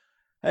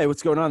Hey,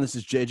 what's going on? This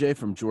is JJ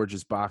from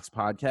George's Box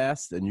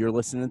Podcast, and you're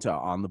listening to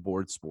On the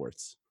Board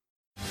Sports.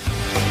 You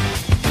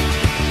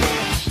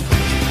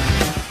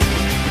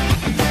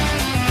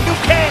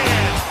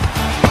can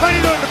put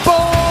it on the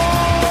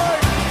board.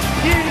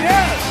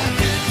 Yes.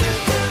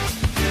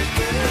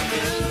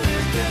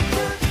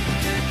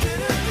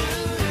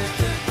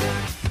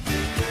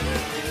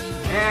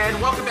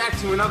 And welcome back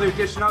to another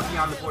edition of the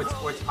On the Board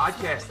Sports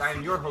Podcast. I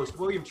am your host,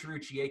 William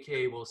Cherucci,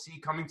 a.k.a. Will C,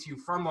 coming to you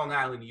from Long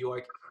Island, New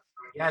York.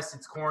 Yes,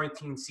 it's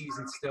quarantine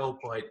season still,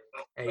 but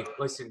hey,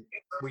 listen,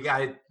 we got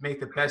to make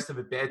the best of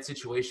a bad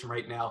situation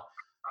right now.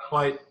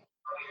 But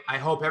I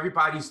hope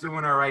everybody's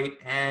doing all right.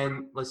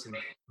 And listen,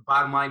 the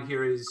bottom line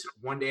here is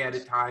one day at a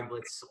time.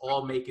 Let's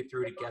all make it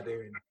through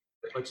together, and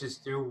let's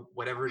just do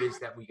whatever it is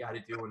that we got to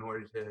do in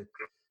order to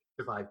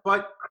survive.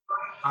 But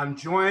I'm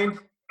joined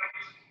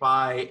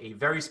by a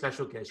very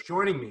special guest.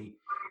 Joining me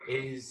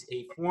is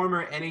a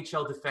former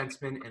NHL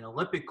defenseman and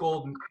Olympic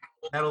gold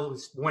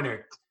medalist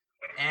winner.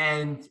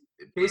 And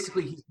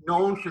basically, he's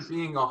known for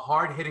being a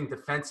hard-hitting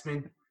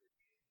defenseman.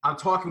 I'm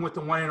talking with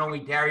the one and only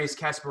Darius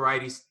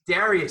Kasparaitis.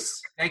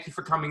 Darius, thank you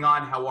for coming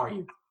on. How are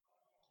you?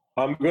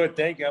 I'm good.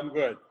 Thank you. I'm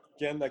good.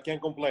 I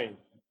can't complain.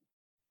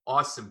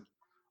 Awesome,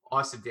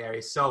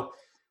 Darius. So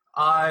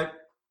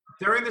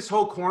during this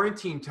whole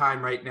quarantine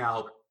time right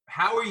now,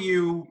 how are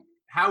you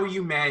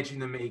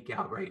managing to make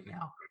out right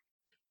now?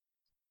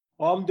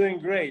 Well, I'm doing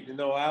great.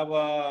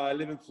 I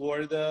live in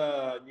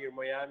Florida, near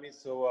Miami,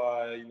 so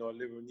I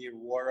live near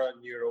water,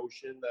 near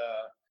ocean.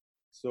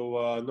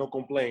 So no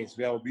complaints.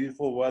 We have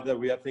beautiful weather.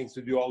 We have things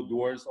to do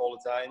outdoors all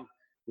the time.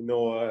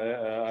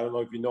 I don't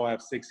know if you know, I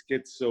have 6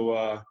 kids,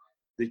 so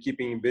they're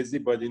keeping me busy.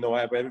 But I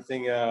have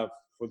everything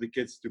for the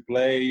kids to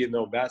play.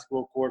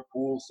 Basketball court,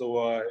 pool.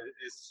 So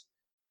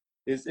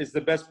it's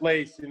the best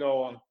place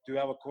to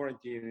have a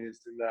quarantine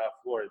is in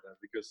Florida,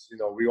 because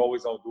we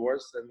always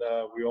outdoors, and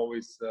we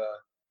always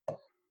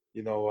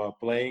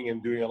playing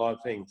and doing a lot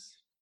of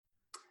things.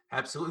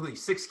 Absolutely.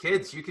 6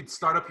 kids. You could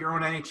start up your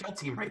own NHL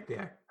team right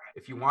there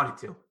if you wanted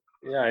to.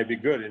 Yeah, it'd be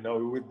good.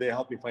 They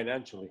help me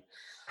financially.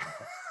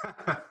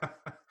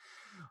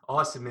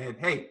 Awesome, man.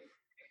 Hey,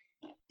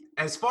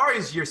 as far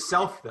as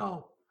yourself,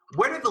 though,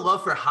 where did the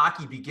love for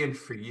hockey begin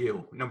for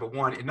you, number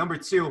one? And number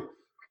two,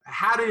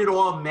 how did it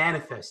all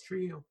manifest for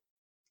you?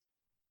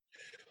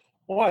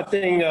 Well, I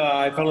think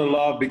I fell in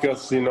love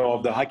because,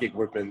 of the hockey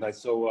equipment. I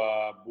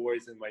saw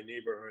boys in my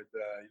neighborhood,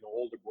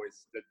 older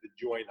boys that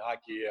joined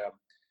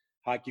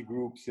hockey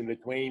groups in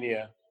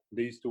Lithuania.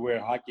 They used to wear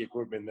hockey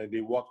equipment and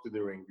they walked to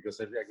the ring, because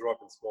I grew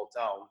up in a small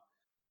town.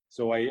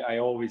 So I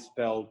always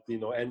felt,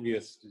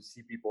 envious to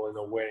see people,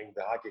 wearing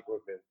the hockey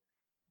equipment.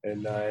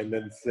 And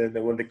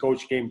then when the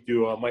coach came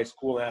to my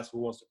school and asked who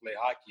wants to play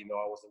hockey,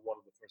 I was one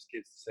of the first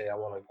kids to say I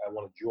want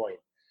to join.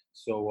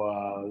 So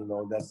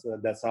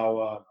that's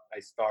how I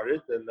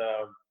started, and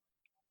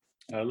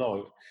I don't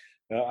know.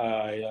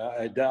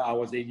 I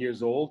was 8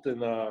 years old,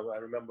 and I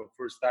remember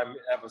first time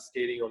ever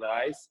skating on the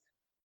ice.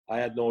 I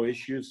had no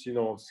issues,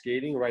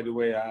 skating right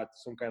away. I had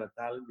some kind of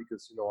talent,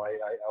 because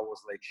I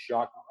was like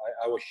shocked.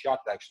 I was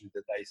shocked actually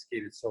that I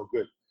skated so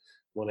good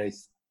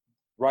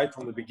right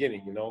from the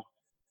beginning.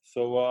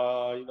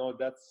 So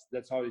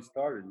that's how it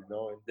started. And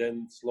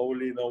then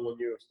slowly, when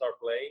you start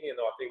playing,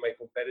 I think my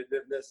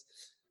competitiveness.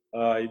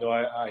 I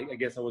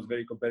guess I was a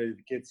very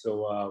competitive kid,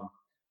 so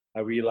I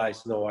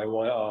realized, I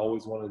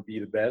always want to be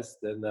the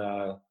best, and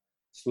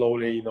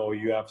slowly,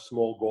 you have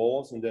small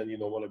goals, and then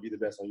want to be the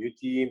best on your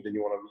team, then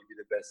you want to be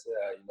the best,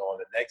 on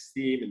the next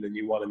team, and then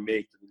you want to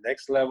make to the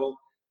next level.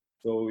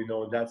 So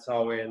that's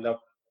how I end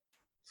up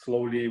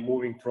slowly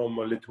moving from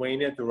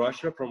Lithuania to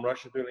Russia, from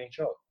Russia to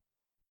NHL.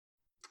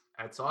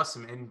 That's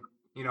awesome, and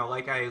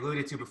like I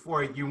alluded to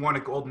before, you won a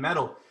gold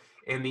medal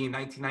in the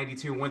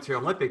 1992 Winter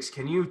Olympics.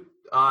 Can you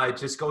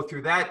just go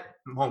through that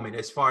moment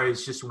as far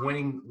as just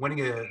winning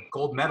a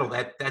gold medal?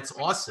 That's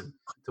awesome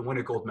to win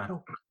a gold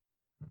medal.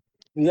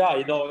 Yeah,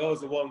 that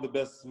was one of the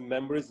best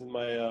memories in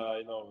my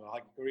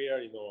hockey career.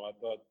 I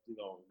thought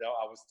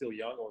I was still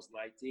young. I was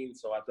 19,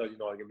 so I thought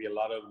I could be a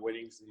lot of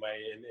winnings in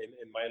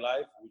my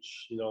life,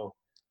 which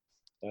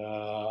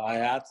I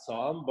had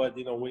some, but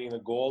winning a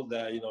gold,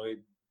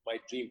 my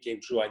dream came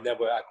true. I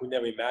could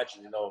never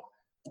imagine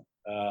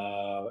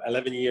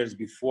 11 years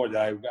before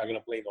that I'm going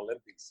to play in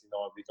Olympics,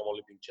 become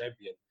Olympic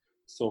champion.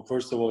 So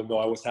first of all,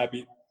 I was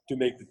happy to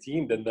make the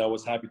team. Then I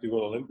was happy to go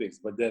to Olympics.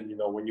 But then,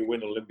 when you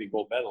win Olympic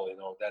gold medal,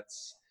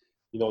 that's,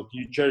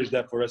 you cherish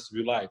that for the rest of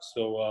your life.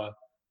 So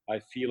I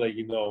feel like,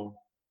 it's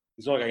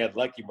not like I got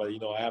lucky, but,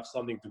 I have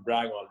something to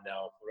brag on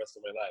now for the rest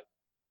of my life.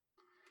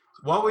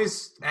 What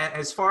was,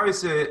 as far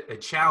as a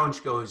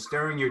challenge goes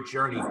during your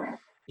journey,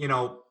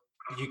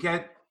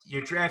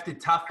 you're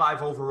drafted top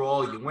 5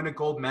 overall, you win a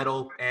gold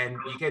medal, and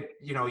you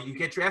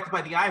get drafted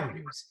by the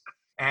Islanders.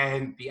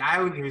 And the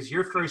Islanders,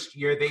 your first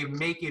year, they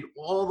make it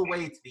all the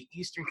way to the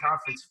Eastern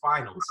Conference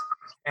Finals.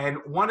 And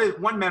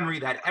one memory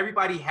that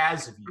everybody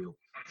has of you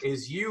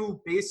is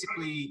you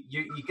basically,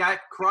 you got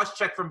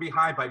cross-checked from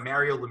behind by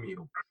Mario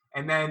Lemieux.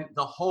 And then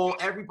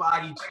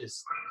everybody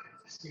just,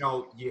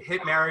 you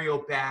hit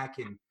Mario back,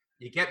 and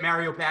you get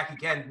Mario back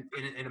again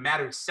in a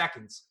matter of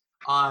seconds.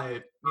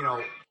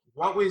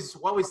 What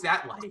was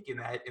that like in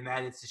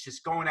that instance,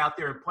 just going out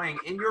there and playing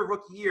in your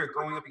rookie year,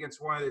 going up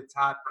against one of the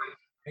top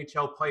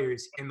NHL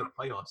players in the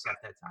playoffs at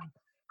that time?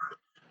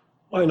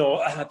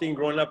 Well, I think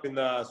growing up in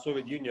the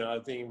Soviet Union, I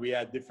think we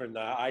had different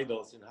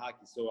idols in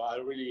hockey. So I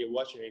don't really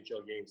watch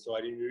NHL games. So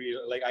I didn't really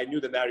I knew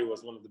that Mario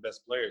was one of the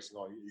best players.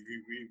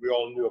 We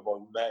all knew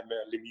about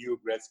Lemieux,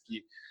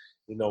 Gretzky,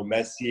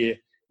 Messi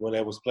when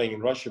I was playing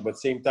in Russia. But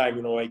same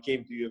time, I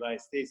came to the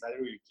United States. I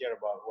didn't really care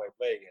about who I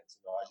play against.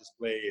 I just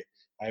play.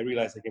 I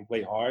realized I can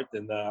play hard,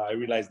 and I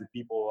realized that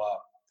people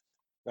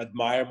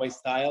admire my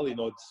style.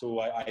 So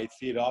I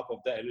feed off of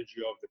the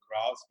energy of the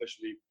crowd,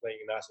 especially playing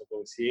in National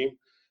Coliseum.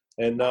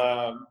 And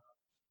I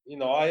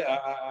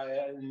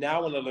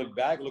now when I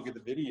look at the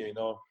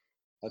video,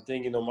 I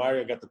think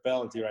Mario got the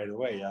penalty right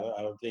away.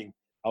 I don't think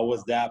I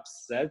was that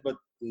upset, but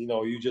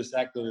you just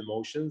act on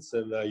emotions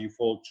and you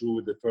fall through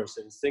with the first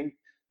instinct.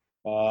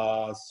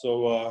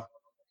 So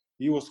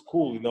he was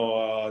cool,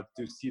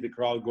 to see the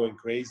crowd going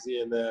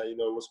crazy, and it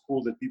was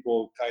cool that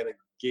people kind of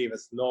gave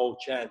us no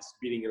chance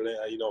beating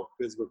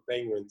Pittsburgh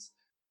Penguins,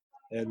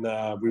 and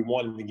we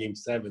won in the game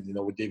 7,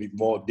 with David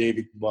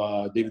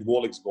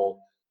Wallach's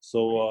goal.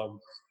 So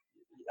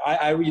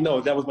I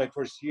that was my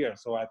first year.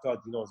 So I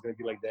thought, it's going to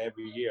be like that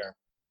every year.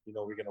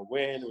 We're going to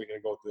win. We're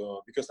going to go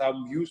to – because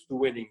I'm used to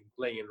winning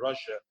playing in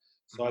Russia.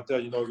 So I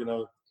thought,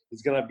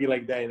 it's going to be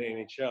like that in the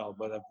NHL.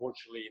 But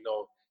unfortunately,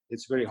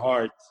 it's very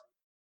hard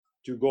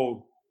to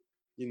go,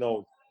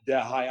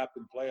 that high up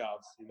in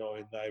playoffs, and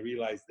I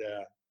realized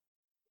that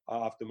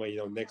after my,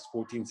 next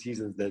 14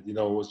 seasons that, it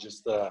was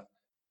just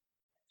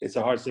it's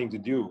a hard thing to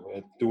do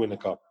to win a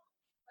cup.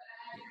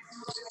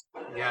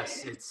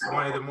 Yes, it's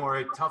one of the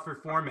more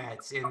tougher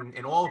formats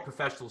in all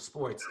professional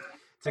sports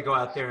to go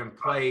out there and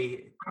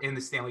play in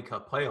the Stanley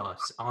Cup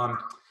playoffs. And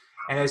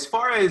as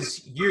far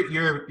as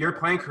your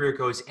playing career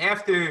goes,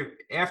 after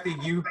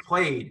you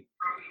played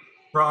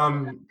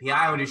from the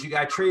Islanders, you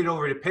got traded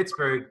over to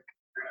Pittsburgh.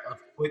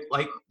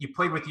 You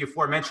played with the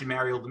aforementioned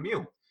Mario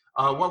Lemieux.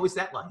 What was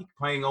that like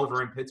playing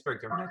over in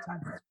Pittsburgh during that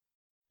time?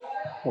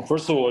 Well,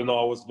 first of all,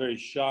 I was very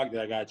shocked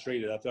that I got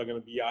traded. I thought I was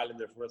going to be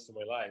Islander for the rest of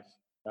my life.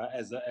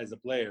 As a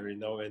player,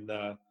 and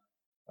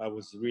I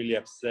was really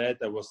upset.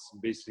 I was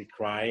basically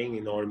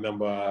crying. I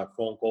remember a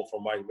phone call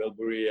from Mike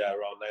Milbury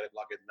around 9:00 at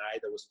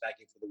night. I was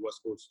packing for the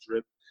West Coast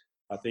trip.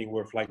 I think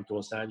we're flying to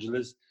Los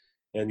Angeles,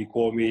 and he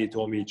called me,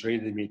 told me he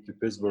traded me to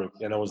Pittsburgh,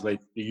 and I was like,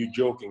 "Are you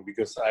joking?"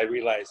 Because I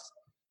realized,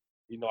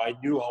 I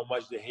knew how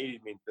much they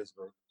hated me in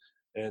Pittsburgh,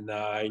 and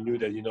I knew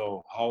that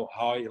how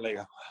are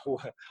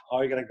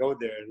you gonna go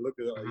there and look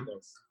at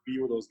be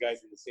with those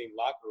guys in the same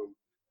locker room.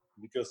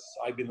 Because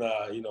I've been,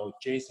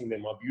 chasing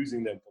them,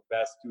 abusing them for the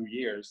past 2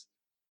 years,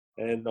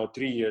 and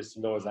 3 years,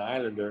 as an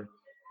Islander.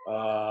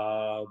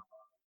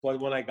 But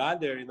when I got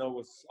there, it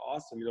was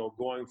awesome.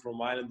 Going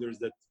from Islanders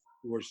that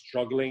were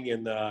struggling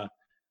and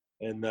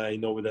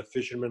with the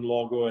fisherman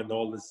logo and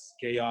all this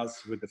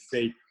chaos with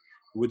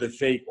the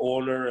fake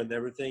owner and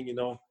everything,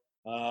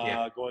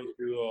 going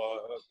to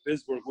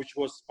Pittsburgh, which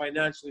was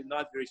financially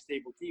not very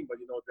stable team, but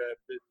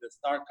the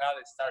star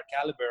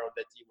caliber of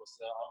that team was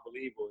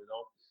unbelievable.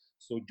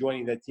 So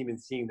joining that team and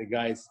seeing the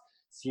guys,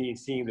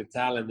 seeing the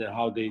talent and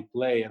how they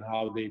play and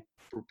how they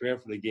prepare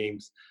for the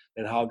games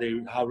and how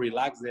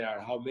relaxed they are,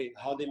 how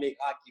they make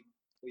hockey,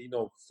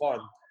 fun.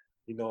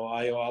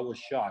 I was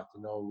shocked.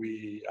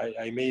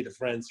 I made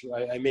friends.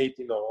 I made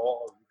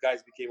all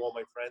guys became all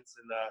my friends,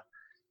 and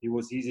it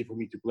was easy for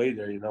me to play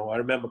there. I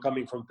remember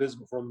coming from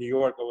Pittsburgh, from New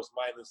York. I was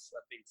minus,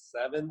 I think,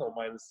 7 or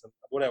minus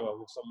whatever,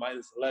 so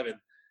minus 11.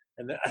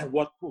 And then at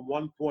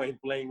one point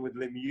playing with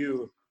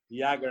Lemieux,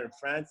 Jagr, and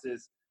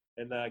Francis.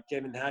 And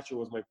Kevin Hatcher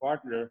was my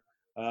partner.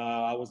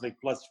 I was like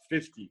plus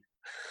 50.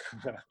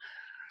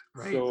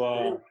 Right.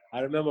 So I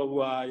remember,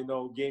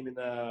 game in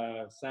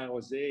San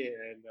Jose,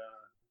 and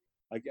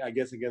I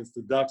guess against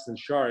the Ducks and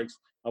Sharks,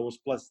 I was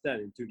plus 10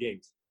 in 2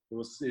 games. It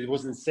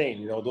was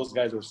insane. Those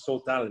guys were so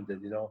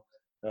talented.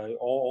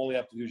 All you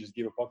have to do is just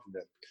give a puck to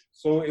them.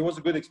 So it was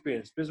a good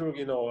experience. Pittsburgh,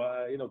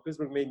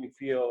 Pittsburgh made me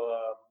feel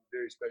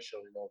very special.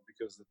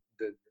 Because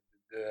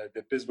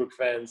the Pittsburgh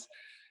fans.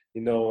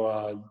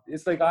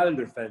 It's like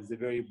Islander fans. They're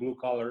very blue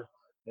collar,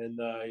 and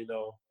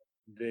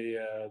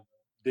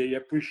they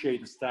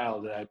appreciate the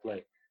style that I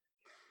play.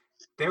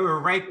 They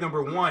were ranked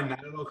number 1. I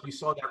don't know if you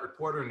saw that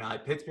report or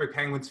not. Pittsburgh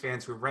Penguins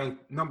fans were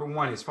ranked number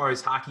 1 as far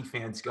as hockey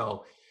fans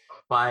go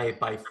by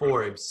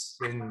Forbes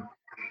and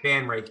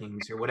fan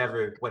rankings or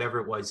whatever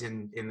it was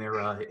in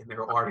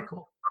their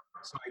article.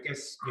 So I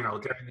guess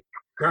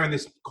during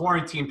this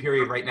quarantine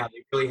period right now,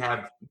 they really have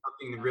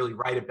nothing to really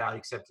write about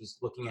except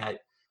just looking at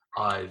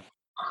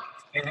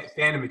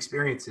fandom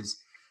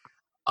experiences.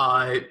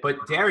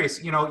 But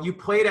Darius, you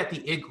played at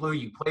the Igloo,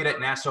 you played at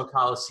Nassau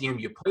Coliseum,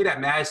 you played at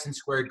Madison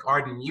Square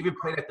Garden, you even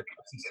played at the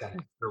Pepsi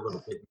Center for a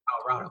little bit in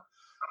Colorado.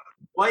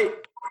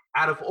 What,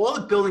 out of all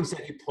the buildings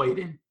that you played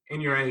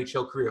in your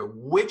NHL career,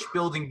 which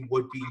building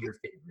would be your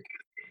favorite?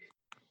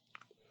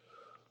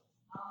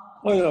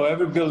 Well,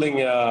 every building,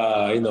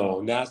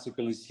 Nassau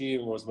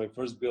Coliseum was my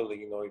first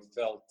building. It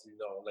felt,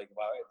 like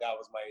that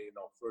was my,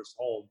 first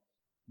home.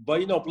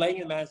 But, playing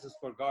in Madison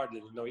Square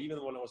Garden,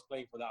 even when I was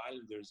playing for the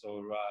Islanders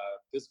or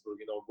Pittsburgh,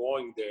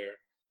 going there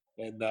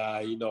and,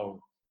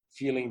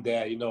 feeling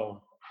that,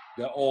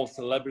 the all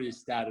celebrity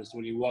status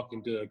when you walk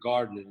into the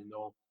garden,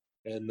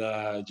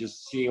 and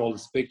just seeing all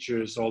these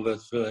pictures, all the,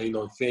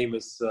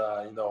 famous,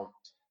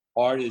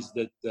 artists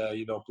that,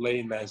 play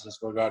in Madison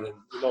Square Garden.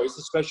 It's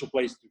a special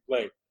place to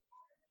play.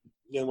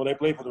 And when I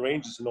played for the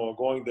Rangers,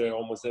 going there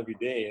almost every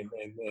day and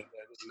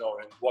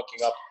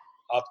walking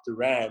up the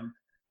ramp,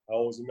 I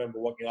always remember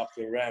walking up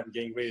the ramp,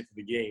 getting ready for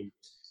the game.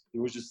 It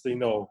was just,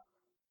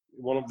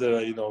 one of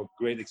the,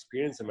 great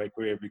experience in my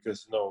career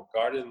because,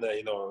 Garden,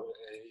 I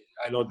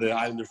know the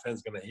Islander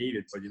fans gonna hate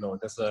it, but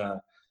that's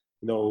one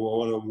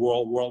of the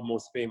world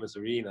most famous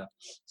arena.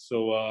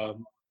 So,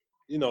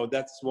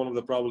 that's one of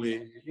the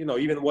probably,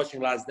 even watching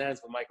Last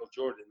Dance with Michael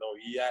Jordan,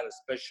 he had a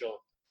special.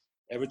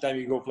 Every time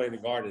you go play in the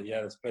Garden, you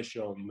had a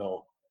special,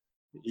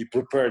 you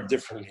prepared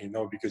differently,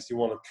 because you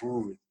want to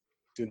prove it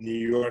to New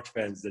York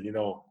fans that,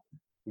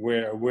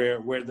 where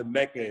the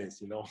Mecca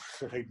is,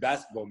 like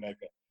basketball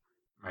Mecca.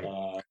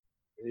 Right.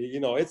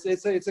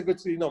 It's a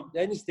good,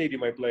 any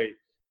stadium I play,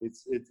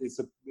 it's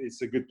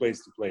a good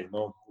place to play,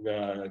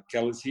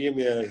 Coliseum,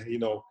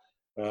 you're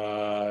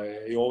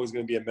always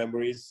going to be a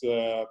memories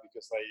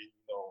because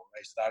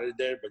I started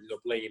there, but,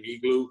 playing in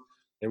Igloo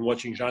and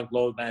watching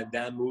Jean-Claude Van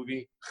Damme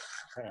movie.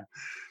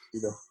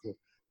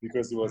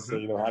 Because it was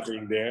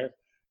happening there.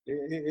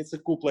 It's a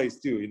cool place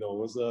too. It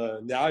was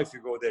now if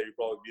you go there, you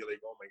probably be like,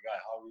 oh my god,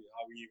 how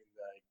we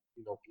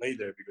even play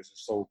there because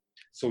it's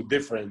so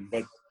different.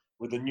 But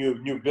with the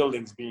new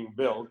buildings being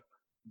built,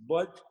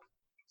 but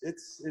it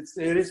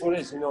is what it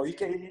is. You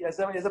can as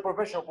a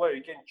professional player,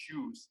 you can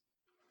choose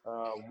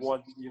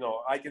one.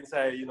 I can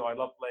say I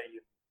love playing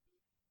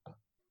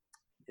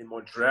in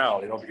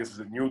Montreal, because it's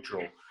a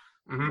neutral.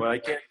 Mm-hmm. But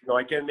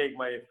I can't make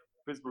my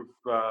Pittsburgh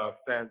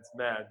fans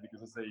mad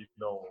because I say,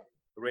 the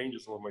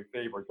Rangers were my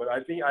favorite. But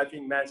I think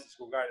Madison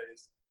Square Garden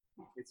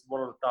it's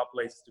one of the top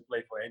places to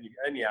play for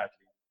any athlete.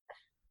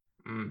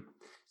 Mm.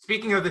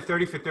 Speaking of the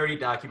 30 for 30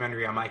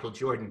 documentary on Michael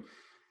Jordan,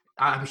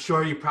 I'm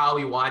sure you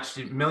probably watched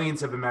it.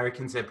 Millions of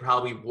Americans have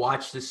probably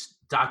watched this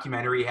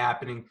documentary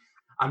happening.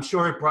 I'm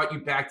sure it brought you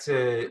back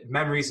to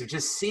memories of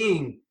just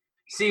seeing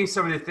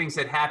some of the things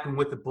that happened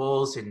with the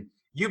Bulls and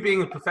you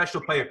being a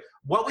professional player.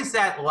 What was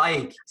that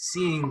like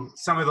seeing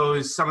some of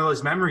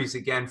those memories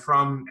again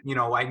from,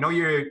 I know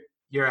you're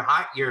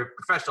a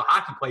professional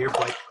hockey player,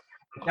 but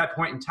at that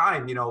point in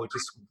time,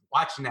 just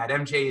watching that,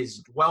 MJ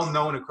is well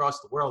known across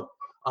the world.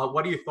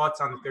 What are your thoughts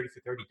on the 30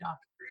 for 30 doc?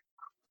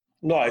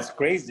 No, it's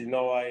crazy.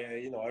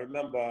 I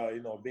remember,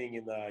 being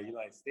in the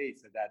United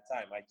States at that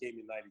time. I came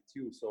in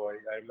 '92, so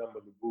I remember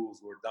the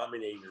Bulls were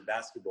dominating in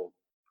basketball.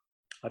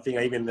 I think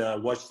I even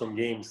watched some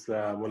games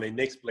when the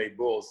Knicks played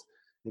Bulls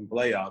in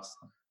playoffs.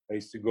 I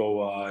used to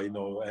go, in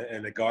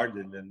the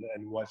Garden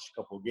and watch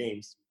a couple of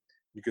games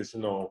because,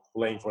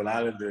 playing for the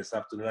Islanders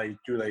after the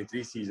 92,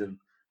 93 season,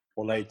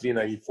 or 93,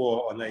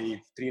 94, or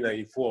 93,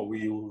 94,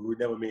 we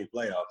never made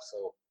playoffs.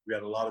 So we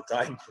had a lot of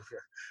time,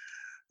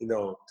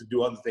 to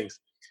do other things.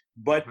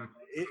 But,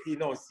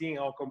 seeing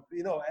how,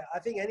 I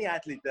think any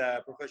athlete,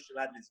 professional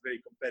athlete is very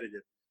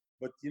competitive.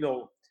 But,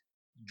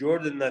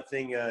 Jordan, I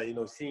think,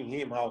 seeing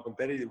him, how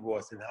competitive he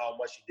was and how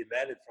much he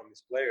demanded from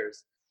his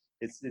players,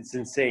 it's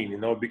insane,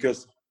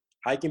 because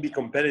I can be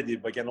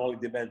competitive, but can only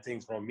demand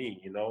things from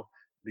me,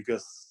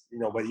 because,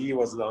 but he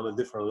was on a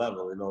different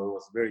level, he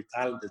was very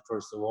talented,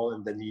 first of all,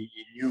 and then he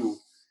knew,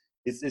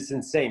 it's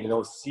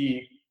insane,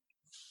 see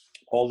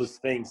all these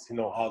things,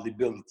 how they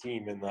build a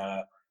team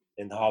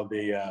and how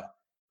they,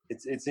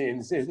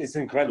 it's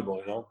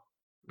incredible,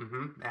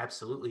 Mm-hmm.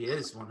 Absolutely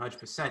is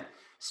 100%.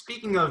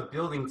 Speaking of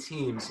building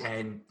teams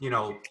and,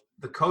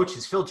 the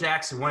coaches, Phil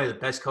Jackson, one of the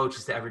best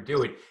coaches to ever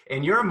do it.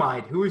 In your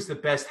mind, who is the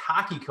best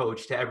hockey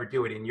coach to ever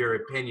do it, in your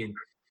opinion,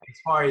 as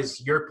far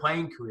as your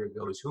playing career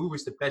goes? Who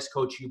was the best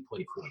coach you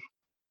played for?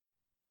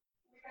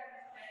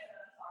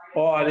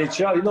 Oh, and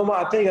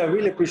I think I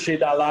really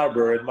appreciate Al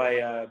Arbour at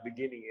my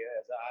beginning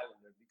as an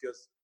Islander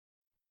because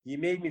he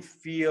made me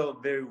feel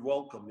very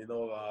welcome.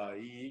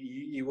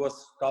 He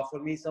was tough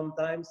on me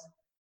sometimes,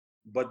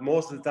 but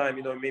most of the time,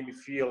 it made me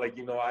feel like,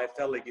 I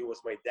felt like it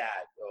was my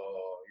dad,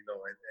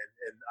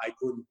 and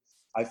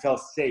I felt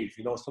safe.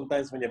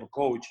 Sometimes when you have a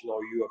coach,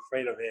 you're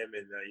afraid of him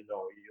and, you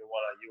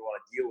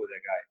want to deal with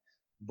that guy.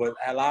 But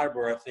Al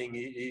Arbour, I think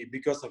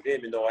because of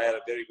him, I had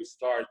a very good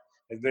start,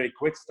 a very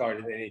quick start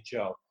in the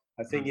NHL.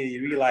 I think he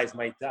realized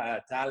my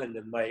talent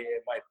and my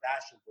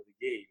passion for the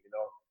game,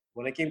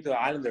 When I came to the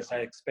Islanders, I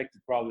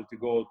expected probably to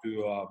go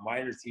to a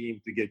minor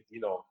team to get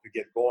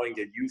going,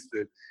 get used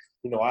to it.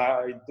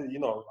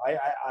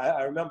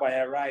 I remember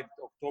I arrived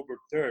October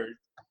 3rd,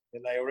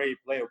 and I already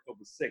played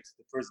October 6th,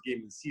 the first game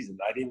of the season.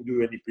 I didn't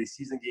do any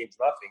preseason games,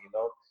 nothing,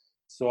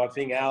 So I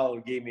think Al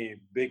gave me a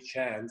big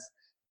chance,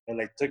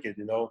 and I took it,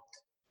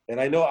 And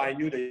I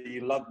knew that he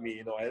loved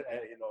me, my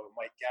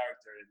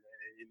character, and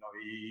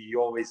he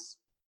always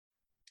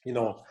you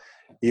know,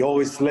 he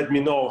always let me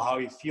know how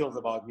he feels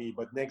about me.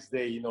 But next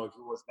day, you know, if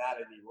he was mad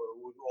at me, he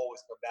would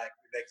always come back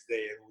the next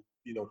day and would,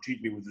 you know,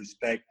 treat me with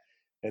respect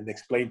and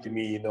explain to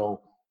me, you know,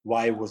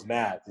 why he was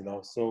mad. You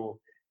know, so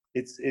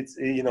it's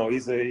you know,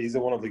 he's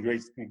one of the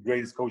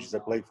greatest coaches I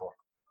played for.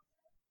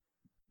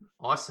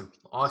 Awesome,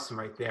 awesome,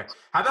 right there.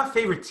 How about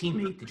favorite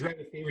teammate? Did you have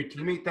a favorite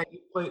teammate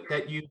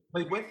that you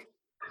played with?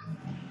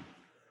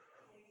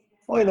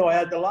 Well, you know, I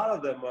had a lot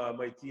of them,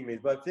 my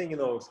teammates. But I think, you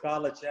know,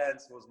 Scarlett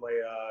Chance was my,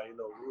 you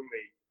know,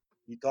 roommate.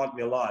 He taught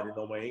me a lot, you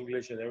know, my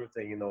English and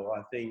everything. You know,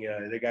 I think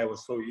the guy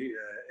was so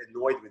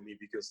annoyed with me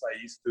because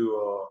I used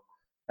to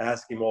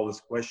ask him all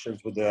these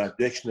questions with the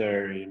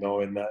dictionary, you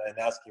know, and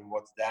ask him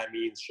what that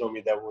means. Show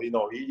me that, you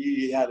know,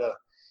 he had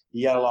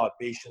a lot of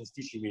patience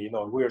teaching me. You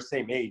know, we were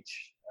same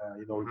age.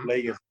 You know, we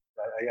play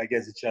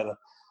against each other.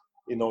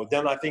 You know,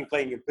 then I think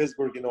playing in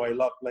Pittsburgh, you know, I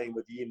love playing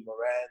with Ian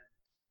Moran.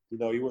 You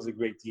know, he was a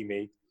great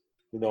teammate.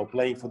 You know,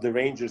 playing for the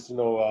Rangers, you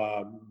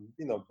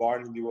know,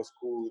 Barnaby was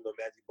cool, you know,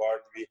 Matthew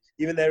Barnaby,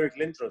 even Eric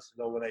Lindros,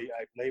 you know, when I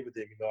played with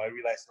him, you know, I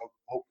realized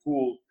how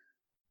cool,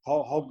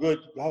 how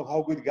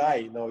good guy,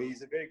 you know,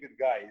 he's a very good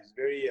guy. He's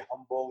very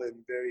humble and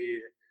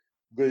very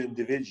good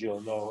individual.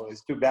 You know,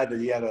 it's too bad that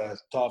he had a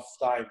tough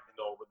time, you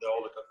know, with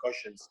all the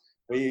concussions.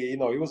 But he, you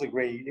know, he was a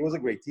great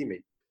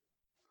teammate.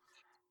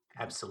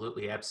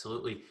 Absolutely,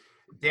 absolutely.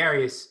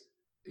 Darius,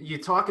 you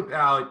talk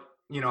about,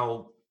 you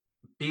know,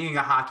 being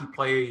a hockey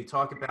player, you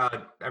talk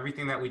about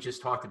everything that we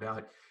just talked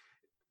about.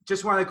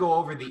 Just want to go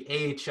over the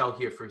AHL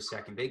here for a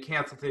second. They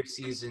canceled their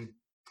season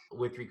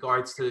with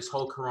regards to this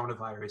whole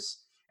coronavirus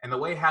and the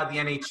way how the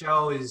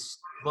NHL is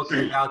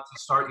looking about to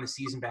starting the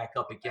season back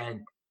up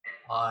again.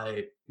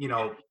 You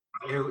know,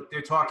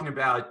 they're talking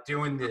about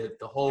doing the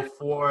whole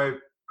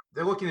four.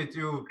 They're looking to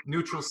do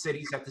neutral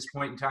cities at this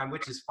point in time,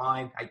 which is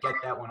fine. I get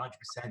that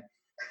 100%.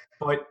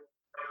 But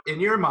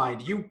in your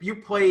mind, you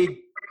played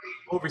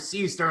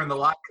overseas during the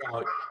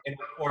lockout in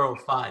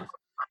 405.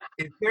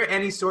 Is there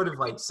any sort of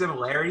like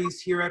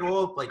similarities here at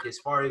all, like as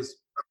far as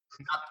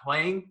not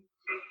playing?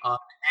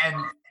 And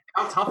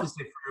how tough is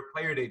it for a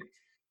player to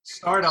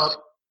start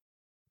up,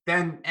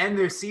 then end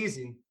their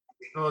season,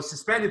 or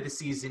suspended the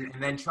season,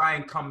 and then try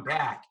and come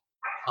back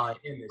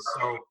in this?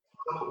 So,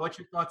 what's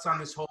your thoughts on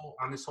this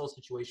whole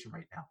situation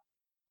right now?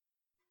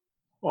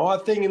 Well, I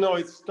think, you know,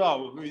 it's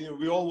tough.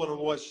 We all want to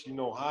watch, you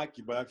know,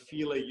 hockey, but I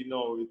feel like, you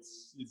know,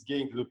 it's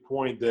getting to the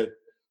point that,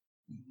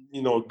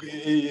 you know,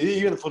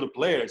 even for the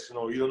players, you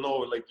know, you don't know,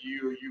 like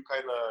you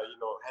kind of, you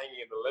know,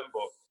 hanging in the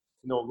limbo.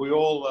 You know, we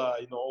all,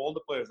 you know, all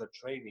the players are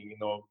training, you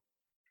know,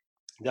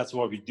 that's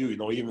what we do. You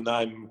know, even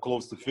I'm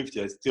close to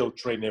 50, I still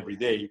train every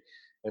day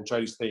and try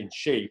to stay in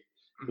shape.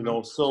 You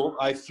know, so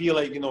I feel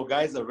like, you know,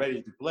 guys are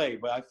ready to play,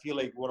 but I feel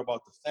like, what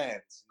about the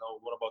fans? You know,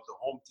 what about the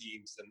home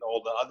teams and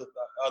all the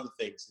other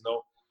things? You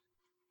know,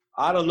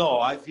 I don't know.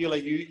 I feel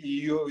like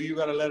you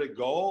gotta let it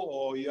go,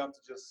 or you have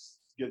to just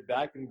get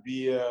back and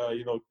be,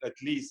 you know,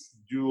 at least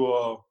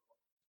do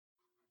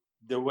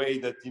the way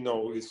that, you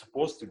know, it's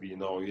supposed to be. You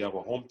know, you have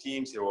a home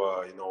teams, you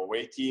know,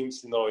 away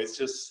teams. You know, it's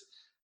just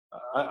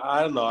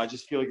I don't know. I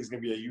just feel like it's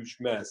gonna be a huge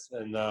mess,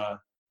 and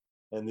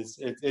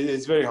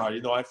it's very hard.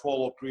 You know, I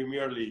follow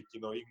Premier League,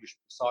 you know, English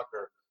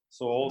soccer.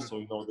 So also,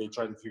 you know, they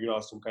try to figure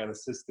out some kind of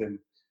system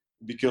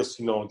because,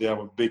 you know, they have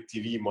a big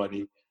TV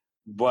money.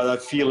 But I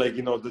feel like,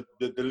 you know,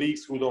 the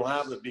leagues who don't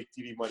have the big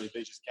TV money,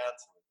 they just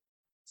cancel it.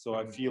 So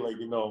I feel like,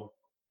 you know,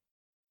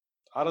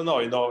 I don't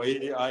know, you know,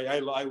 I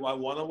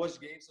want to watch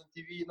games on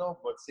TV, you know,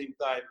 but at the same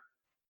time,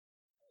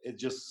 it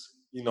just,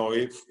 you know,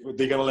 if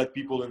they're going to let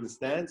people in the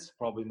stands,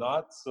 probably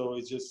not. So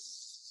it's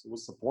just,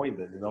 what's the point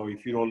then? You know,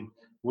 if you don't,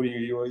 what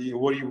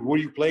are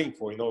you playing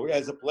for? You know,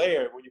 as a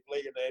player, when you play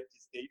in an empty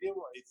stadium,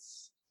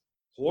 it's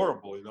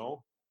horrible. You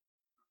know,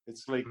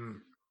 it's like you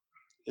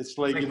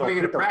know, playing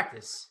in a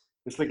practice.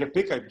 It's like a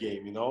pickup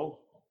game. You know.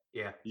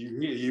 Yeah.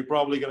 You're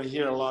probably gonna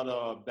hear a lot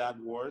of bad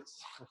words.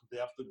 They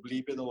have to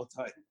bleep it all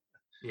the time.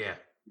 Yeah.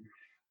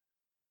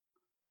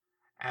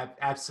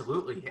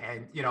 Absolutely,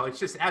 and you know, it's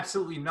just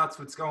absolutely nuts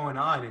what's going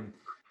on. And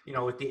you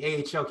know, with the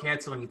AHL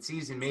canceling its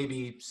season,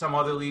 maybe some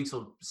other leagues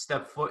will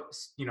step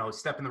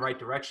in the right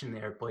direction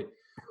there. But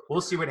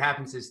we'll see what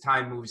happens as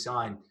time moves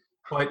on.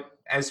 But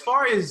as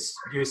far as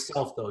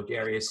yourself, though,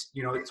 Darius,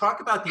 you know, talk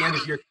about the end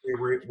of your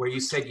career where you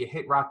said you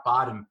hit rock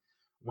bottom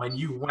when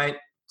you got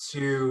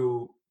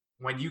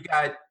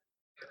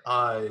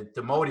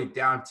demoted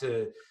down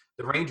to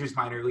the Rangers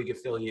minor league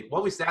affiliate.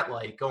 What was that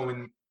like,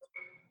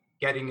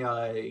 getting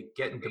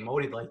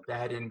demoted like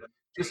that, and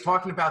just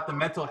talking about the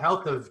mental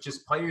health of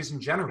just players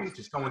in general,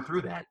 just going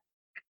through that?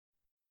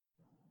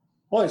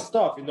 Well, it's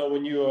tough, you know,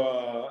 when you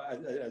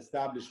an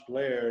established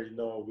player, you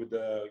know, with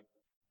a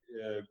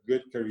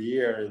good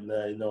career and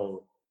you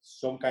know,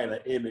 some kind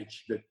of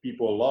image that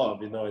people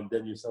love, you know, and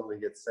then you suddenly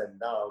get sent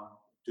down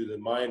to the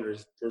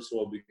minors. First of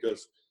all,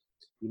 because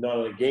you're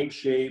not in a game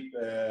shape,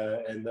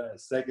 and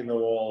second of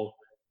all,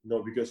 you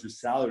know, because your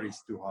salary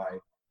is too high.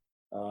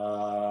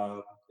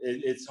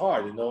 It's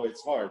hard, you know,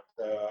 it's hard.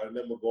 I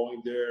remember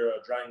going there,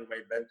 driving my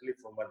Bentley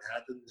from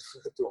Manhattan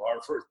to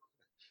Hartford,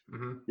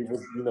 It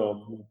was,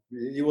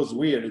 it was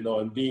weird,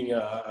 and being,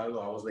 I don't know,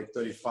 I was like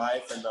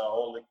 35 and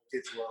all the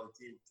kids were on the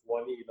team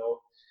 20,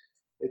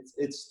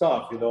 it's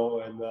tough,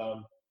 and,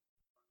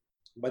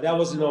 but that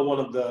was, one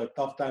of the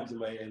tough times in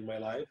my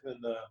life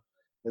and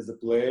as a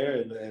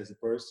player and as a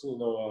person,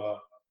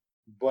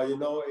 but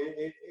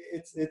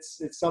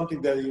it's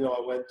something that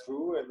I went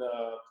through, and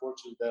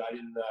fortunate that I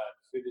didn't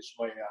finish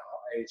my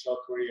AHL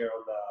career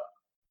on the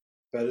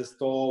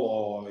pedestal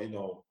or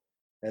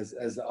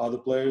as other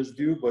players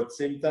do. But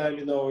same time,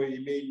 it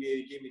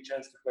gave me a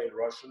chance to play in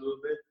Russia a little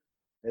bit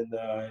and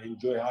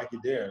enjoy hockey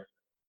there.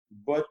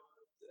 But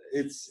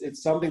it's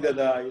something that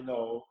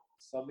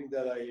something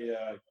that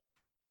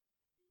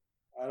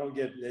I don't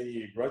get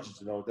any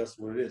grudges. That's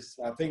what it is.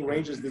 I think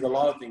Rangers did a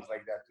lot of things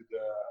like that to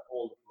the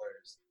older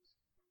players.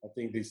 I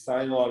think they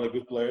signed a lot of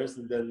good players,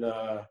 and then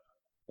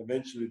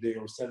eventually they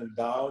were sent them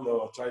down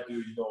or try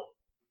to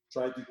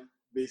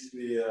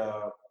basically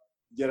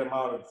get them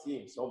out of the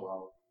team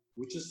somehow,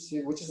 which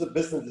is a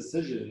business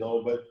decision,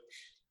 but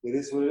it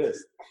is what it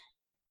is.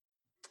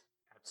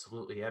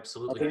 Absolutely. I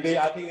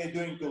think they're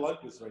doing to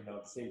Lundqvist right now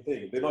the same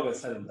thing. They're not going to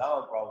send him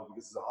down probably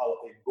because he's a Hall of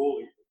Fame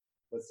goalie.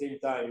 But at the same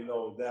time,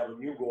 they have a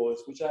new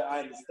goalies, which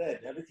I understand.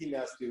 Every team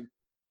has to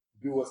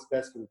do what's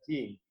best for the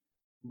team.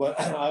 But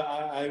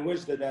I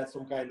wish that had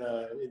some kind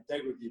of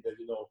integrity that,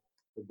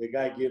 that the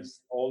guy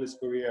gives all his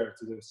career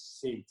to the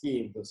same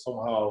team, but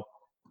somehow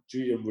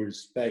treat him with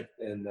respect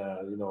and,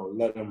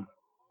 let him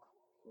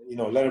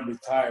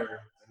retire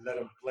and let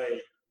him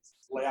play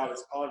out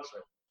his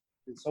contract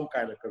in some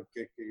kind of,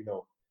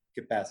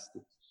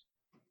 capacity.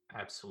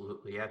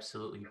 Absolutely.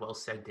 Well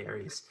said,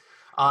 Darius.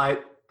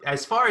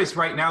 As far as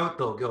right now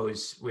though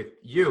goes with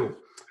you,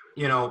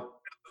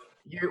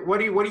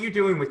 what are you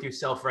doing with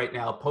yourself right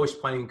now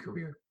post playing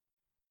career?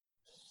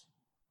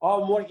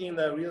 I'm working in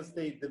the real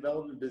estate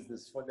development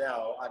business for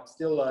now. I'm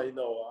still, I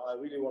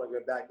really want to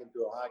get back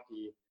into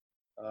hockey,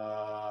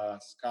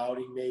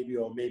 scouting maybe,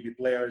 or maybe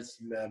players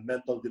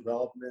mental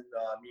development.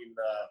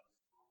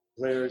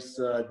 Players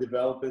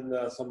developing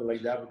something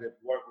like that. We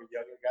work with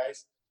younger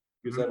guys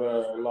because I have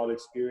a lot of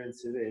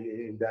experience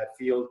in that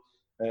field.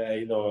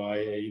 I've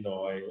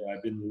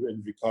been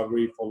in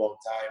recovery for a long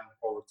time,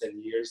 over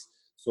 10 years.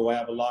 So I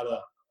have a lot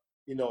of,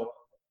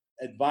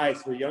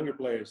 advice for younger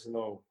players.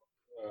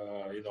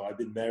 I've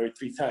been married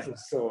 3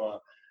 times, so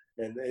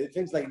and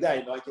things like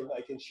that. I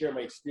can share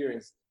my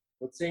experience.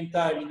 But at the same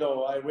time,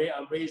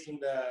 I'm raising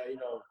the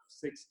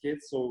 6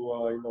 kids. So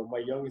my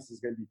youngest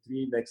is going to be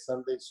 3 next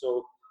Sunday.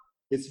 So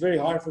it's very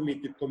hard for me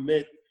to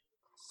commit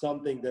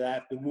something that I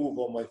have to move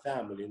on my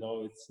family.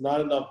 It's not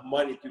enough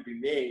money to be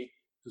made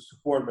to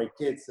support my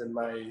kids and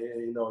my,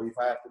 if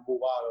I have to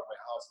move out of my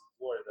house in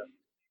Florida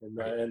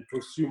and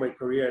pursue my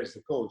career as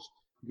a coach.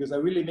 Because I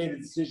really made a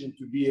decision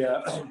to be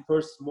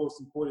first most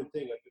important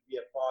thing, to be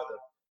a father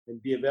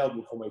and be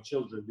available for my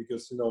children.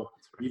 Because,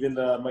 even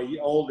my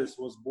oldest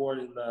was born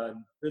in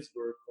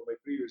Pittsburgh for my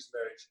previous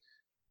marriage.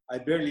 I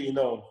barely,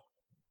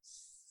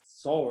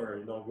 saw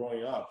her,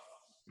 growing up.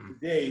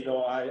 Today,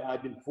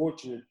 I've been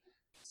fortunate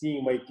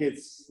seeing my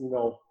kids,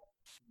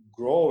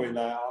 grow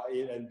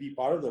and be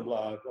part of their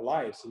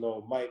lives.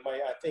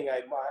 I think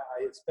I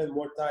spend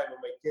more time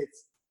with my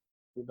kids,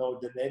 than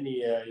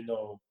any,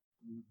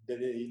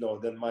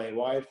 than my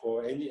wife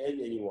or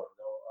anyone.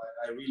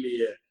 I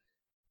really,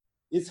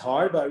 it's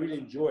hard, but I really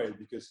enjoy it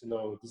because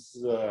this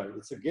is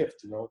it's a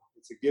gift.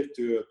 It's a gift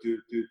to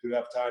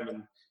have time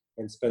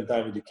and spend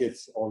time with the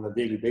kids on a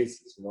daily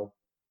basis.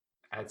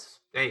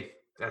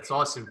 That's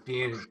awesome.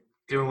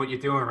 Doing what you're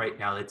doing right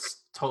now.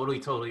 It's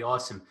totally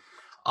awesome.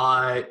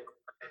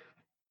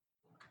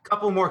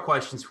 Couple more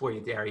questions for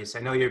you, Darius. I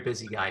know you're a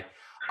busy guy.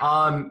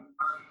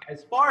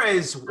 As far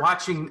as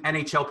watching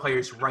NHL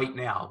players right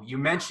now, you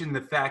mentioned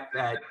the fact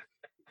that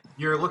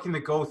you're looking to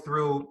go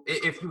through,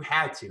 if you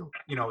had to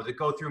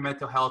go through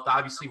mental health.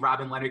 Obviously,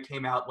 Robin Leonard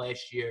came out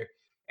last year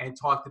and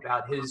talked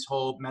about his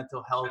whole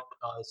mental health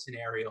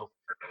scenario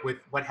with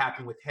what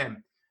happened with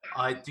him.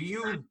 Do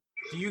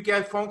you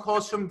get phone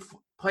calls from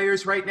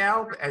players right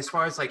now as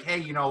far as like,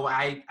 hey,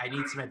 I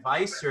need some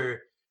advice,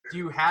 or do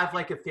you have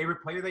like a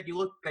favorite player that you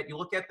look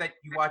at that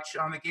you watch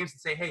on the games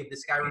and say, hey,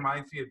 this guy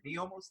reminds me of me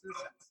almost in a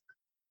sense?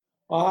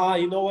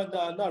 You know what?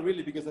 Not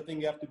really, because I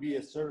think you have to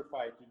be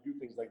certified to do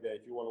things like that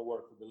if you want to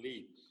work for the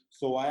league.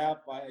 So I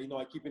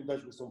keep in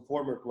touch with some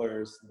former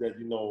players that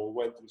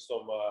went through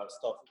some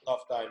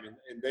tough time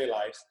in their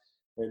lives,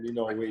 and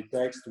we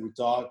text, we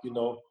talk.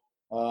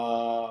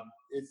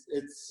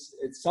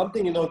 It's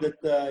something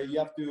that you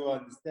have to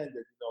understand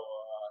that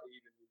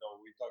even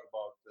we talk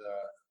about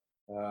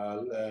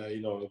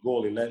the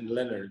goalie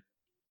Leonard.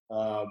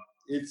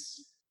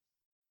 It's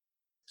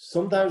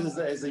sometimes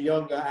as a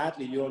young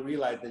athlete, you don't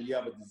realize that you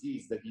have a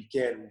disease that you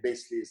can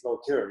basically, it's no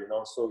cure,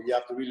 so you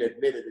have to really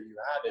admit it that you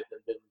have it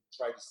and then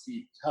try to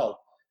seek help,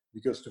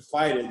 because to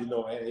fight it,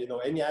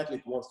 any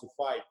athlete wants to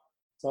fight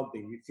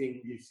something.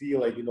 You feel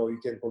like, you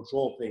can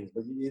control things,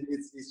 but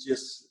it's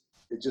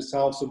just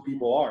how some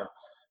people are.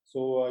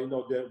 So,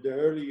 the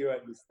earlier you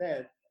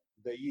understand,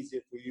 the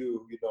easier for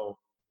you,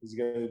 is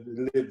going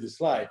to live this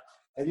life.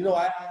 And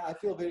I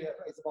feel very.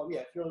 It's about me.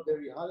 I feel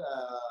very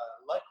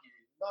lucky.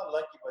 Not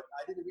lucky, but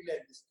I didn't really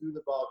understood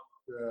about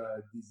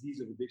disease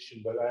of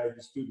addiction. But I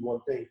understood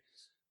one thing,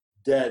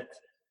 that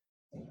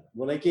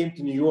when I came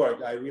to New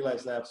York, I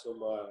realized I have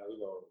some.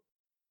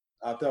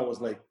 I thought I was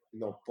like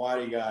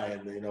party guy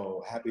and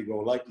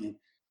happy-go-lucky.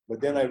 But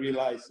then I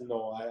realized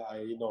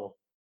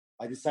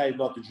I decided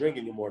not to drink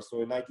anymore.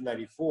 So in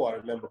 1994, I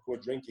remember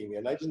quit drinking,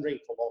 and I didn't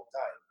drink for a long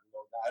time.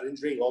 I didn't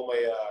drink all my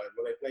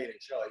when I played in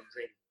NHL. I didn't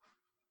drink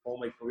all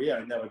my career.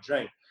 I never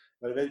drank.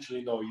 But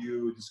eventually,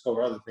 you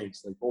discover other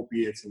things like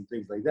opiates and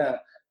things like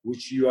that,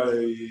 which you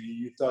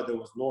thought that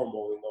was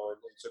normal, and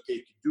it's okay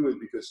to do it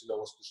because it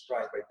was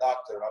prescribed by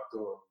doctor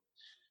after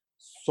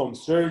some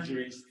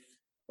surgeries.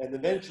 And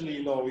eventually,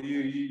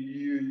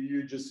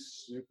 you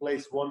just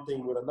replace one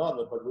thing with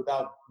another, but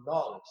without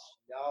knowledge.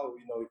 Now,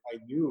 if I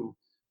knew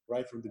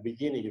right from the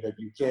beginning that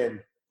you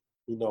can't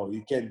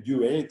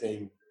do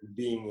anything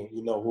being,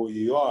 who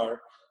you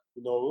are,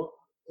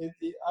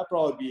 I'd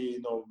probably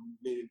be,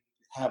 maybe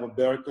have a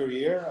better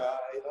career,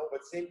 but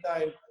at the same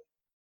time,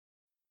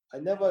 I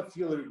never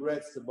feel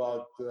regrets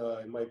about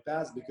in my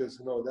past because,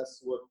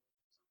 that's what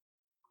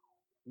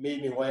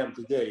made me who I am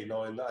today,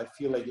 and I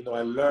feel like,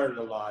 I learned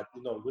a lot,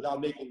 without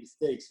making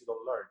mistakes, you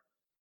don't learn.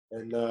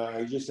 And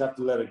you just have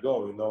to let it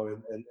go, and move on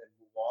and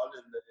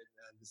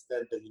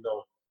understand that,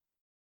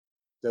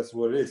 that's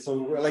what it is. So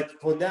like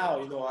for now,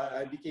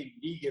 I became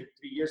vegan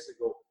 3 years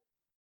ago.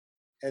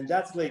 And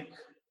that's like,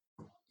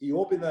 you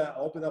open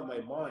up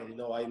my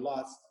mind. I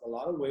lost a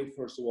lot of weight,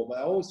 first of all, but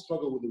I always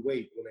struggled with the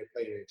weight when I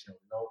played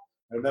NHL,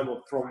 I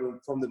remember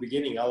from the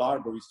beginning, Al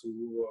Arbor used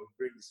to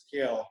bring the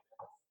scale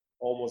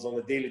almost on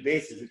a daily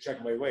basis to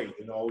check my weight.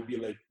 I would be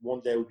like,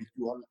 one day it would be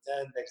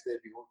 210, next day it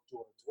would be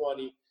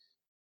 220.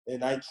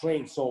 And I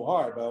trained so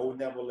hard, but I would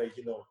never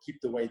keep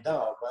the weight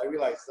down. But I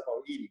realized it's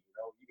about eating,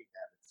 eating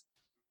habits.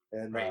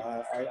 And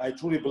Right. I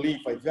truly believe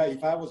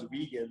if I was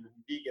vegan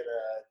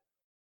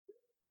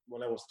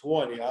when I was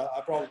 20,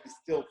 I'd probably be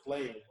still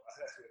playing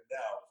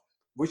now,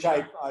 which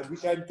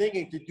I'm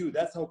thinking to do.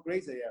 That's how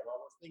crazy I am. I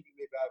was thinking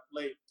maybe I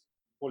play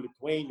for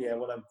Lithuania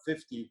when I'm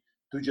 50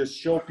 to just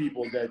show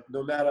people that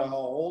no matter how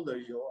old are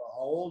you,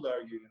 how old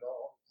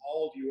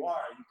you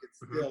are, you can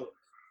still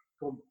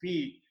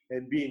compete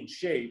and be in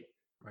shape.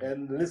 Right.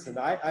 And listen,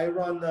 I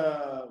run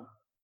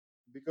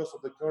because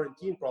of the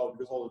quarantine problem,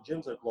 because all the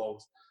gyms are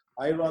closed.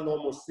 I run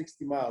almost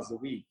 60 miles a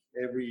week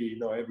every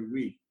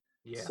week.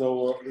 Yeah.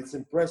 So it's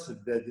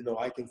impressive that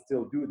I can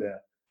still do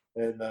that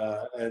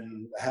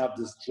and have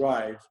this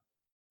drive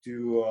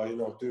to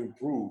to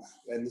improve.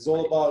 And it's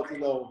all about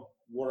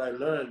what I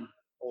learned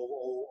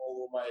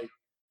over my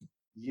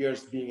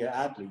years being an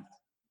athlete.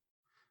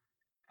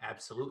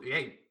 Absolutely.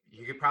 Hey,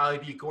 you could probably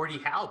be Gordie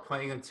Howe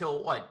playing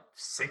until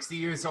 60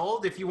 years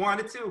old if you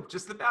wanted to,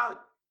 just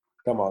about.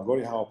 Come on,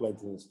 Gordie Howe played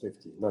until he was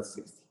 50, not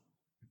 60.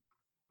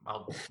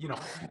 Well,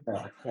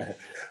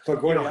 But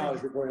Gordie Howe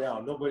is Gordie Howe.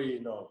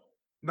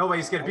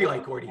 Nobody's going to be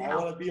like Gordie Howe. I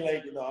want to be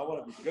like, I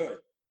want to be good.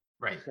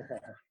 Right. I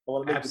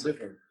want to make a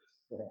difference.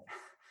 Yeah.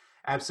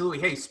 Absolutely.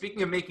 Hey,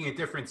 speaking of making a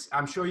difference,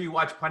 I'm sure you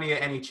watch plenty of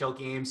NHL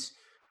games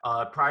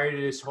prior to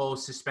this whole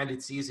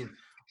suspended season.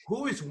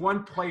 Who is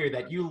one player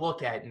that you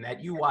look at and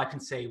that you watch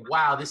and say,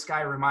 wow, this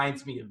guy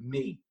reminds me of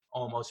me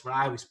almost when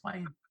I was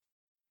playing?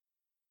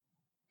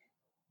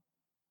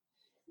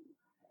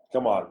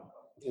 Come on.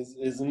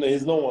 There's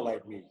no one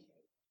like me.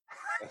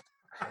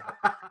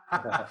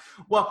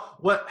 Well,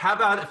 how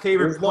about a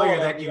favorite player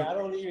that you... I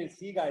don't even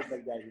see guys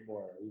like that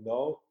anymore,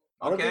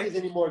 I don't think there's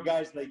any more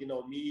guys like,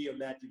 me or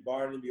Matthew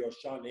Barnaby or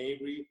Sean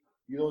Avery.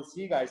 You don't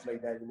see guys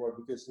like that anymore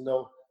because,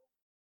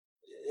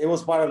 it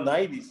was part of the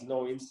 90s,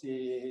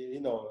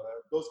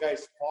 those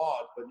guys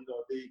fought, but,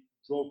 they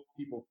drove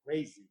people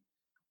crazy.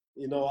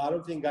 I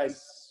don't think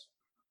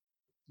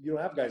you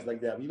don't have guys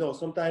like that.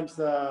 Sometimes,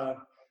 I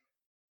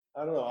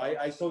don't know.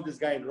 I saw this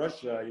guy in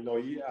Russia, I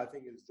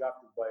think he was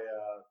drafted by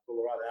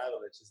Colorado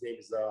Avalanche. His name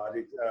is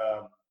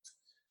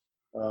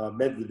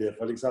Medvedev,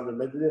 Alexander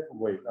Medvedev.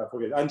 Wait, I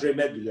forget. Andrei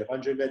Medvedev.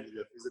 Andrei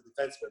Medvedev is a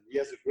defenseman. He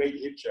has a great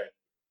hip check,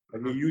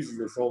 and he uses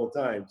this all the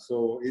time.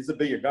 So he's a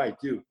bigger guy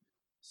too.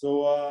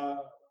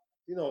 So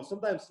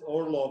sometimes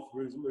Orlov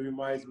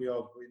reminds me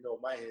of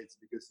my hits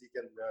because he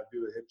can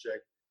do the hip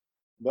check.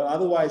 But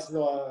otherwise,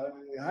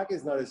 hockey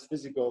is not as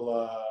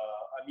physical.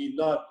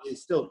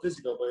 It's still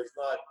physical, but it's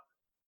not.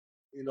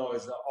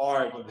 It's the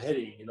art of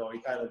hitting.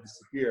 It kind of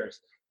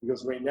disappears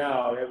because right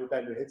now, every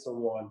time you hit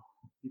someone,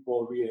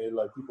 people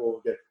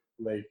get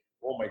like,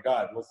 oh my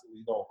God,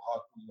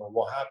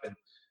 what happened?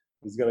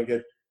 He's gonna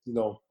get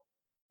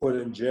put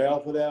in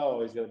jail for that,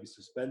 or he's gonna be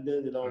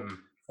suspended.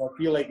 So I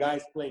feel like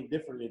guys playing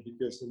differently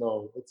because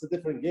it's a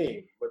different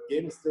game. But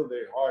game is still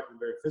very hard and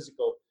very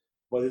physical,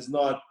 but it's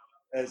not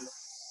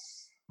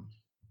as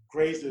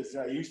crazy as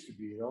I used to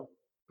be.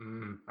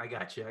 I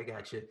got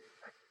you.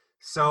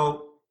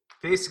 So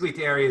basically,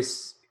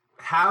 Darius,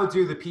 how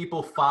do the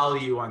people follow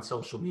you on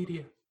social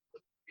media?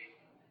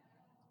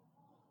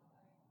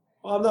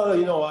 Oh no,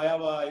 you know, I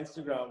have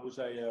Instagram which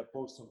I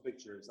post some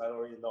pictures. I don't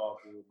really know how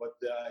to, but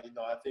you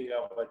know, I think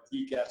I have a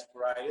D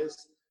Gasparitis,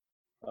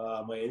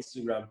 my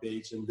Instagram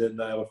page, and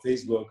then I have a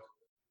Facebook,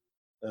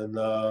 and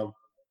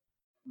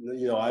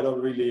you know, I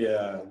don't really,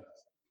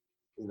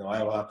 you know, I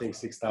have I think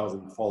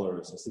 6,000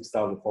 followers or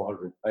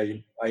 6,400.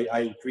 I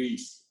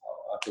increase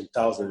I think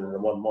 1,000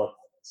 in 1 month.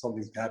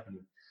 Something's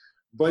happening,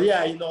 but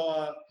yeah, you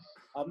know,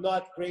 I'm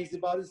not crazy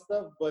about this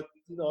stuff, but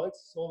you know,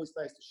 it's always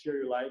nice to share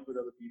your life with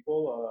other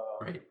people.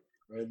 Right.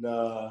 And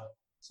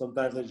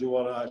sometimes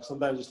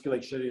sometimes just feel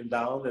like shutting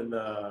down and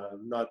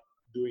not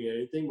doing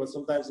anything. But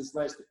sometimes it's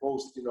nice to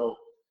post, you know.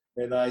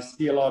 And I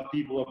see a lot of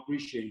people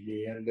appreciate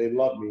me and they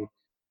love me,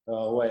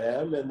 who I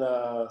am. And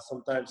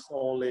sometimes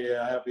only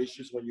I have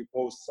issues when you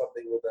post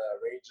something with a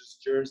Rangers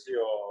jersey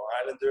or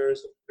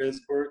Islanders or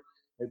Pittsburgh,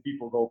 and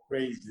people go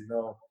crazy, you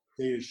know,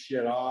 take your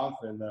shit off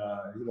and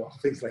you know,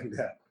 things like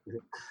that.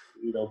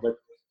 You know, but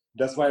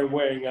that's why I'm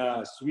wearing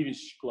a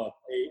Swedish club,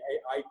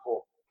 IKO.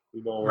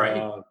 You know,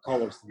 Right.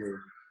 colors today.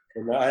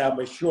 And I have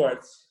my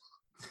shorts.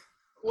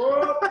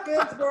 Whoa,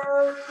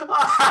 Pittsburgh!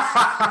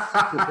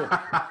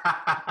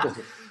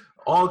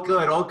 All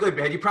good,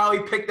 man. You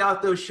probably picked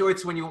out those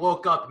shorts when you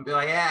woke up and be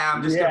like, yeah,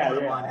 I'm just going to put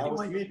them on I was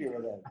anyway. sleeping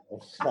with them.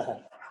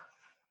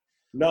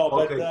 No, All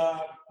but, good.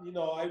 you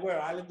know, I wear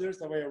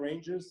Islanders, I wear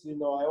Rangers. You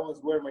know, I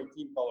always wear my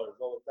team colors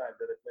all the time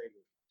that I play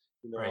with.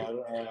 You know,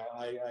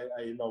 Right.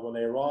 I you know, when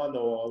I run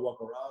or I walk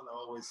around, I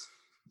always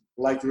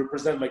like to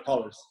represent my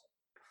colors.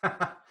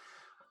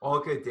 All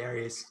good,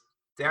 Darius.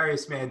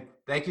 Darius, man,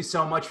 thank you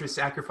so much for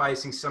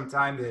sacrificing some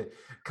time to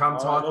come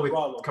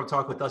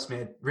talk with us,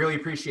 man. Really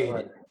appreciate All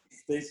right. it.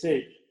 Stay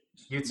safe.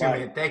 You too, Bye.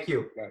 man. Thank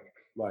you.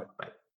 Bye. Bye.